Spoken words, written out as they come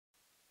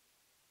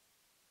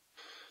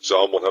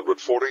Psalm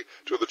 140,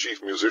 to the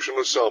chief musician,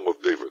 a psalm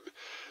of David.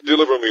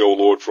 Deliver me, O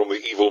Lord, from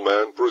the evil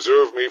man.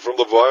 Preserve me from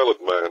the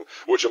violent man,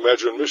 which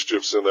imagine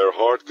mischiefs in their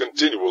heart.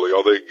 Continually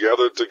are they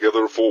gathered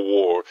together for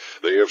war.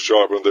 They have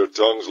sharpened their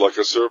tongues like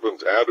a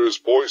serpent. Adder's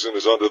poison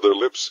is under their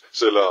lips.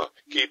 Selah.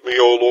 Keep me,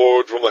 O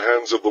Lord, from the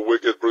hands of the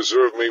wicked.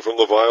 Preserve me from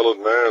the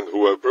violent man,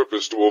 who have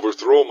purposed to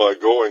overthrow my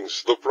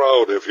goings. The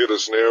proud have hid a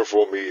snare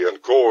for me,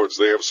 and cords.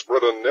 They have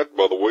spread a net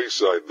by the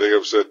wayside. They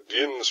have set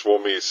gins for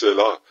me.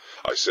 Selah.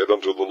 I said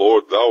unto the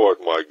Lord, Thou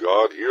art my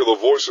God. Hear the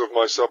voice of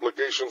my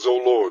supplications, O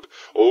Lord.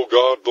 O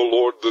God, the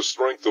Lord, the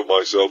strength of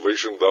my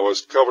salvation, Thou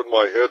hast covered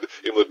my head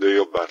in the day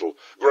of battle.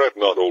 Grant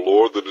not, O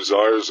Lord, the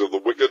desires of the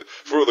wicked.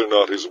 Further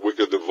not his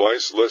wicked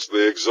device, lest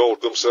they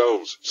exalt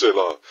themselves.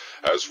 Selah.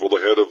 As for the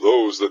head of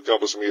those that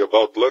compass me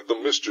about, let the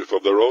mischief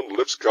of their own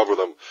lips cover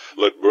them.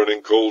 Let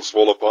burning coals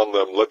fall upon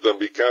them. Let them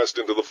be cast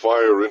into the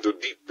fire, into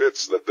deep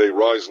pits, that they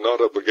rise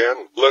not up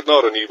again. Let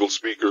not an evil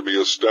speaker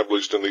be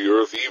established in the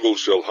earth. Evil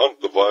shall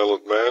hunt the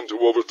violent man to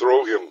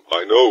overthrow him.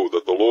 I know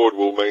that the Lord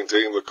will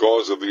maintain the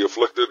cause of the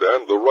afflicted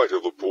and the right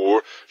of the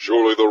poor.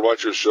 Surely the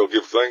righteous shall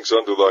give thanks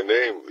unto thy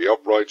name. The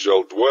upright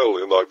shall dwell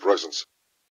in thy presence.